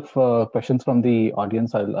couple of questions from the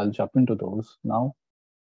audience. I'll jump into those now.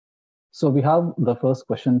 So we have the first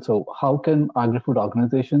question. So how can agri-food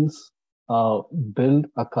organizations build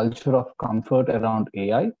a culture of comfort around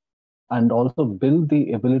AI, and also build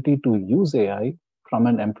the ability to use AI from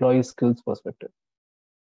an employee skills perspective?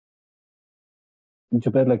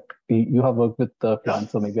 Jubair, like you have worked with the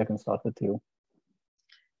clients, so maybe I can start with you.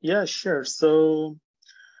 Yeah, sure. So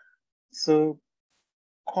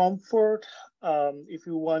comfort,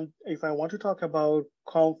 if I want to talk about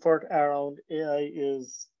comfort around AI,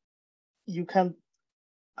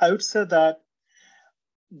 I would say that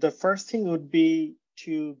the first thing would be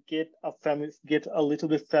to get a little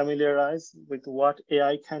bit familiarized with what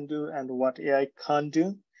AI can do and what AI can't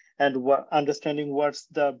do, and understanding what's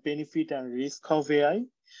the benefit and risk of AI.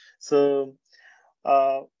 So,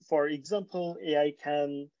 for example, AI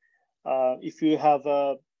can, if you have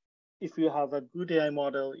a good AI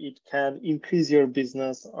model, it can increase your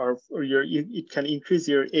business, it can increase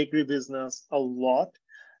your agri business a lot.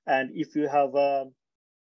 And if you have a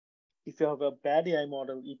bad AI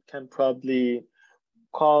model, it can probably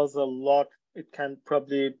cause a lot. It can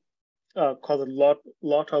probably cause a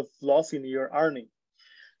lot of loss in your earning.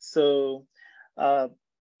 So,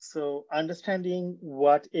 understanding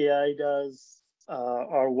what AI does,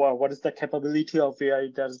 or what is the capability of AI,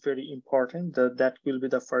 that's very important. That will be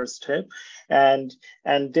the first step, and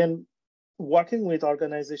then working with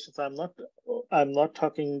organizations. I'm not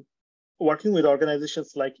talking. Working with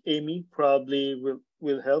organizations like Amy probably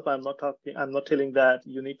will help. I'm not telling that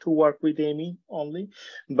you need to work with Amy only,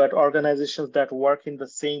 but organizations that work in the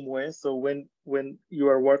same way. So when you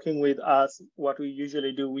are working with us, what we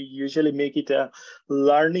usually do, we usually make it a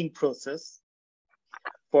learning process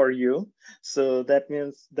for you. So that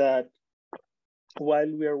means that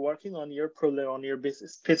while we are working on your problem, on your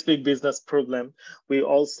specific business problem, we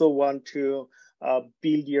also want to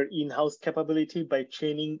build your in-house capability by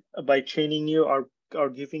training you or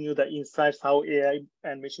giving you the insights how AI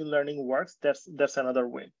and machine learning works. That's another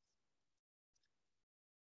way.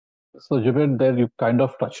 So Jubair, there you kind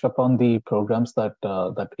of touched upon the programs that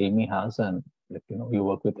Amy has, and you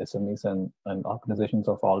work with SMEs and organizations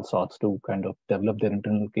of all sorts to kind of develop their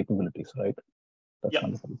internal capabilities, right? That's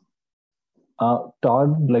wonderful.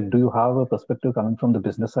 Todd, do you have a perspective coming from the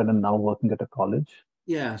business side and now working at a college?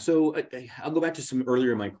 Yeah, so I'll go back to some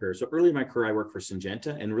earlier in my career. So early in my career, I worked for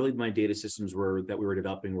Syngenta, and really my data systems that we were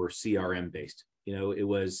developing were CRM based. It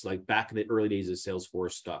was like back in the early days of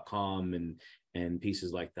Salesforce.com and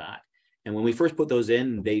pieces like that. And when we first put those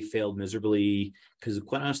in, they failed miserably because,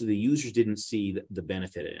 quite honestly, the users didn't see the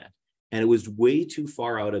benefit in it, and it was way too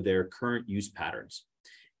far out of their current use patterns.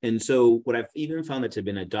 And so what I've even found that's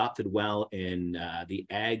been adopted well in the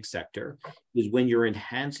ag sector is when you're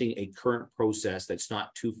enhancing a current process that's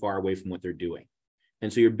not too far away from what they're doing.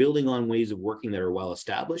 And so you're building on ways of working that are well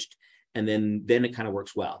established, and then it kind of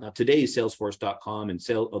works well. Now, today's Salesforce.com and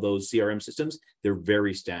those CRM systems, they're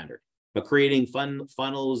very standard. But creating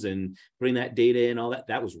funnels and putting that data in, all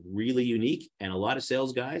that was really unique. And a lot of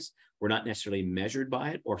sales guys were not necessarily measured by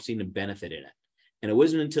it or seen a benefit in it. And it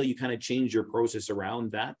wasn't until you kind of changed your process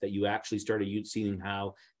around that you actually started seeing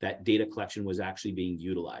how that data collection was actually being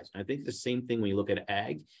utilized. And I think the same thing when you look at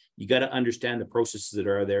ag, you got to understand the processes that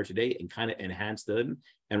are there today and kind of enhance them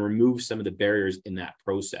and remove some of the barriers in that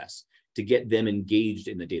process to get them engaged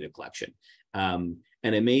in the data collection. And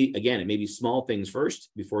it may be small things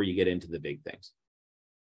first before you get into the big things.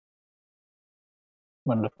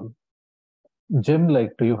 Wonderful. Jim,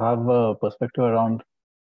 like, do you have a perspective around?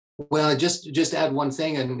 Well, just add one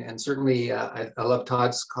thing, and certainly I love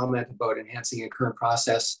Todd's comment about enhancing a current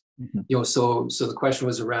process. Mm-hmm. So the question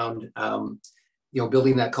was around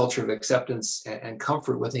building that culture of acceptance and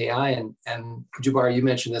comfort with AI. And Jubair, you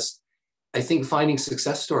mentioned this. I think finding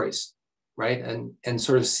success stories, right, and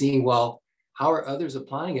sort of seeing, well, how are others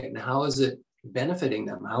applying it, and how is it benefiting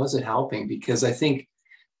them? How is it helping? Because I think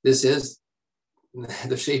this is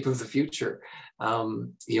the shape of the future.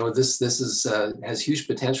 This is has huge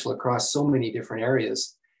potential across so many different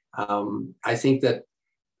areas. I think that,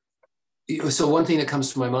 so one thing that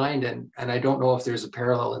comes to my mind, and I don't know if there's a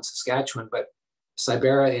parallel in Saskatchewan, but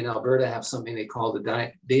Cyberra in Alberta have something they call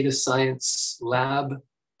the Data Science Lab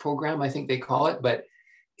program, I think they call it, but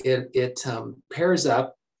it pairs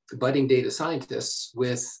up budding data scientists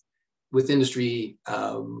with industry,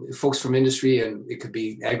 folks from industry, and it could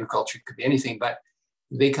be agriculture, it could be anything, but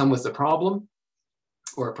they come with a problem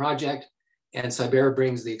or a project, and Cyberra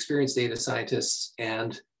brings the experienced data scientists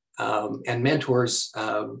and mentors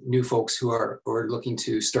new folks who are looking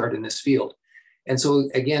to start in this field. And so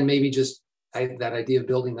again, maybe just that idea of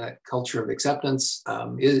building that culture of acceptance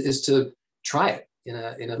is to try it in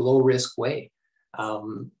a low risk way,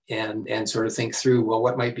 and sort of think through, well,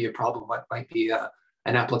 what might be a problem, what might be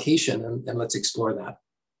an application, and let's explore that.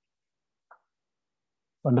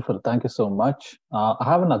 Wonderful. Thank you so much. I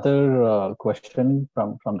have another question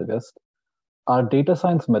from the guest. Are data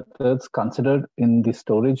science methods considered in the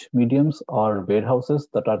storage mediums or warehouses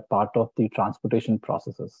that are part of the transportation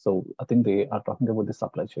processes? So I think they are talking about the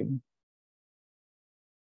supply chain.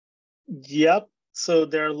 Yep. So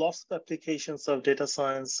there are lots of applications of data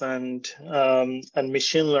science and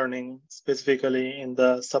machine learning, specifically in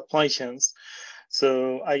the supply chains.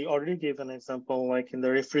 So I already gave an example, like in the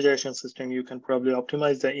refrigeration system, you can probably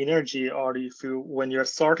optimize the energy, or when you're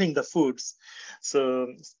sorting the foods. So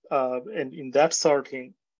and in that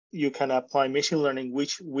sorting, you can apply machine learning,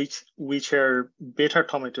 which are better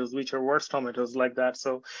tomatoes, which are worse tomatoes, like that.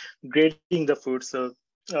 So grading the food, so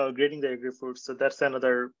grading the agri-food. So that's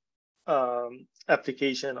another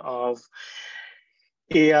application of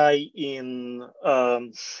AI in a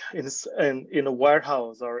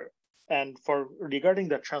warehouse. And regarding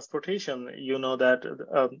the transportation, you know that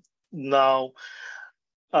now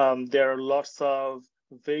there are lots of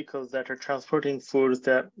vehicles that are transporting foods.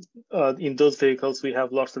 That in those vehicles we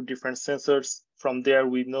have lots of different sensors. From there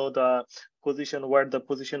we know the position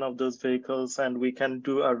of those vehicles, and we can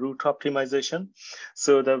do a route optimization.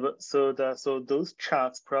 So those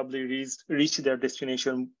trucks probably reach their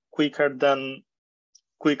destination quicker than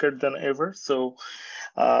ever. So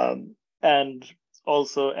and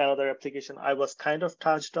also another application, I was kind of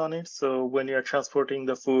touched on it. So when you're transporting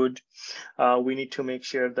the food, we need to make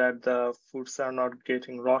sure that the foods are not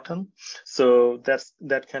getting rotten. So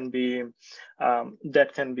that can be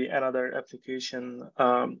another application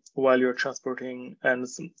while you're transporting and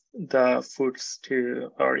the foods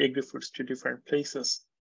or agri-foods to different places.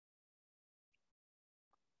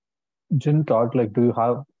 Jim, Todd, like, do you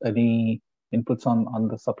have any inputs on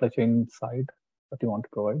the supply chain side that you want to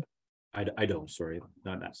provide? I don't, sorry,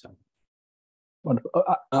 not that side. Wonderful.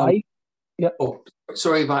 Yeah. Oh,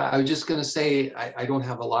 sorry, I was just going to say I don't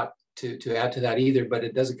have a lot to add to that either, but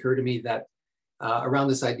it does occur to me that around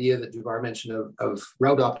this idea that Jubair mentioned of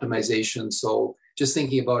route optimization. So just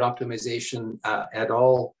thinking about optimization at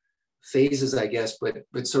all phases, I guess,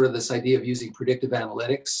 but sort of this idea of using predictive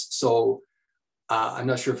analytics. So I'm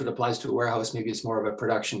not sure if it applies to a warehouse, maybe it's more of a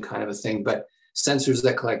production kind of a thing, but sensors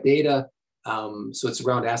that collect data. So it's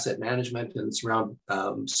around asset management, and it's around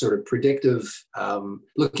sort of predictive,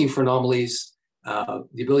 looking for anomalies,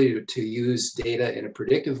 the ability to use data in a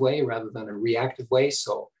predictive way rather than a reactive way.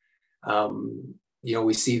 So,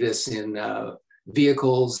 we see this in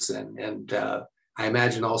vehicles and I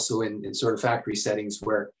imagine also in sort of factory settings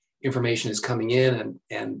where information is coming in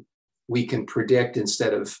and we can predict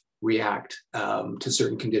instead of react to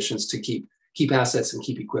certain conditions to keep assets and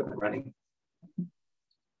keep equipment running.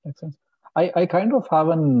 Makes sense. I kind of have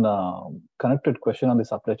an connected question on the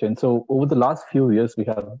supply chain. So over the last few years, we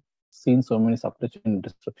have seen so many supply chain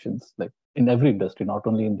disruptions, like in every industry, not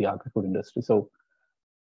only in the agri-food industry. So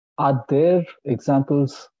are there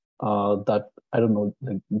examples that, I don't know,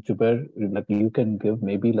 like Jubair, like you can give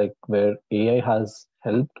maybe like where AI has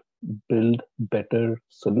helped build better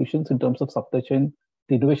solutions in terms of supply chain,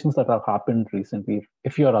 the innovations that have happened recently,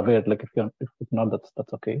 if you're aware, like if not,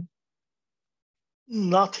 that's okay.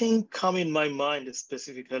 Nothing come in my mind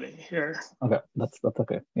specifically here. Okay, that's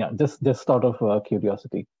okay. Yeah, just out of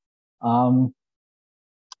curiosity.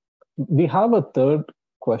 We have a third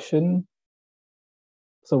question.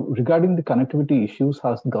 So regarding the connectivity issues,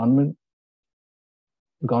 has Government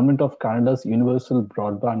of Canada's Universal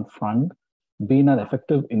Broadband Fund been an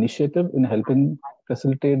effective initiative in helping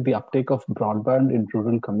facilitate the uptake of broadband in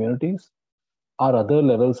rural communities? Are other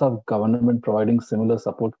levels of government providing similar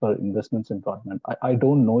support for investments in broadband? I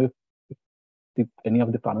don't know if any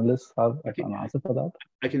of the panelists have an answer for that.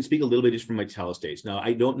 I can speak a little bit just from my TELUS days. Now,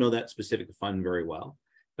 I don't know that specific fund very well,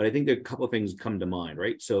 but I think a couple of things come to mind,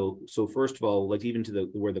 right? So first of all, like even to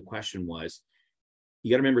where the question was, you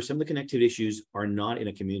got to remember some of the connectivity issues are not in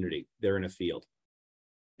a community, they're in a field.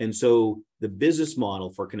 And so the business model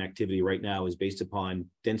for connectivity right now is based upon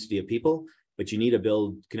density of people, but you need to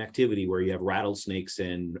build connectivity where you have rattlesnakes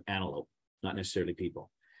and antelope, not necessarily people.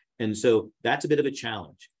 And so that's a bit of a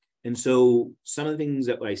challenge. And so some of the things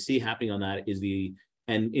that I see happening on that is Jim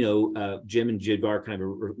and Jubair kind of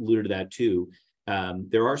alluded to that too.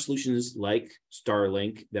 There are solutions like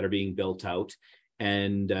Starlink that are being built out,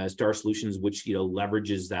 and Star Solutions, which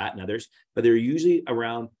leverages that and others, but they're usually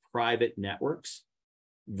around private networks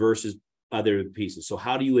versus other pieces. So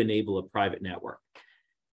how do you enable a private network?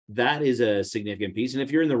 That is a significant piece. And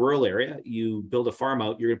if you're in the rural area, you build a farm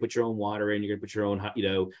out, you're going to put your own water in, you're going to put your own,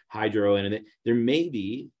 hydro in, and there may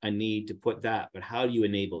be a need to put that, but how do you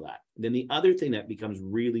enable that? And then the other thing that becomes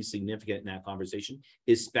really significant in that conversation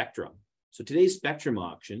is spectrum. So today's spectrum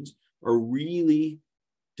auctions are really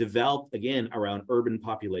developed, again, around urban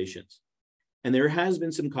populations. And there has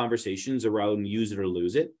been some conversations around use it or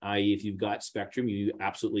lose it, i.e. if you've got spectrum, you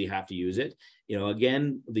absolutely have to use it.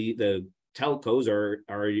 Again, the telcos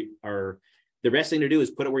are the best thing to do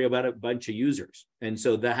is put it where you've got a bunch of users. And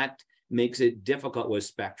so that makes it difficult with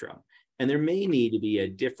spectrum. And there may need to be a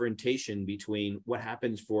differentiation between what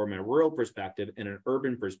happens from a rural perspective and an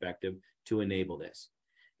urban perspective to enable this.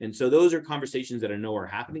 And so those are conversations that I know are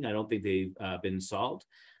happening. I don't think they've been solved.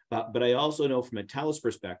 But I also know from a TELUS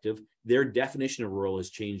perspective, their definition of rural has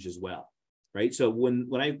changed as well, right? So when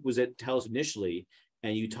I was at TELUS initially,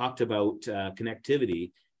 and you talked about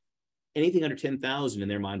connectivity, anything under 10,000 in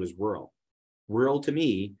their mind was rural. Rural to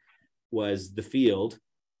me was the field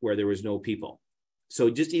where there was no people. So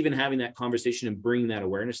just even having that conversation and bringing that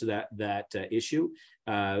awareness to that issue,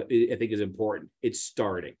 I think is important. It's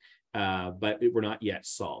starting. But we're not yet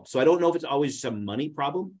solved. So I don't know if it's always some money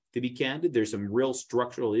problem, to be candid. There's some real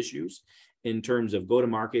structural issues in terms of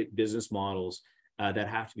go-to-market business models that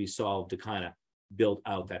have to be solved to kind of build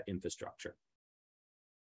out that infrastructure.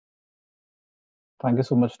 Thank you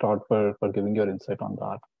so much, Todd, for giving your insight on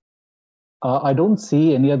that. I don't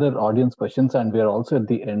see any other audience questions, and we are also at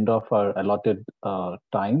the end of our allotted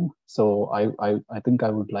time. So I think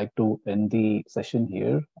I would like to end the session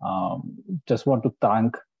here. Just want to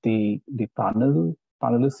thank the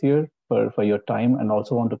panelists here for your time, and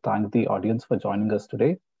also want to thank the audience for joining us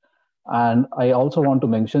today. And I also want to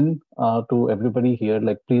mention to everybody here,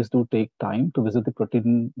 please do take time to visit the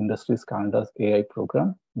Protein Industries Canada's AI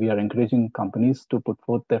program. We are encouraging companies to put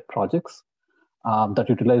forth their projects that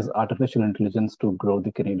utilize artificial intelligence to grow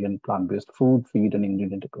the Canadian plant-based food, feed, and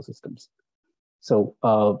ingredient ecosystems. So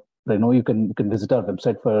I know you can visit our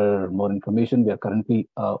website for more information. We are currently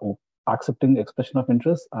accepting expression of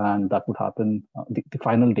interest, and that would happen. The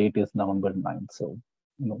final date is November 9th. So,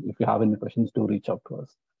 if you have any questions, do reach out to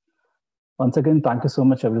us. Once again, thank you so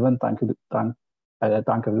much, everyone. Thank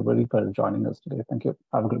everybody for joining us today. Thank you.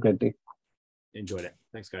 Have a great day. Enjoyed it.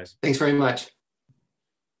 Thanks, guys. Thanks very much.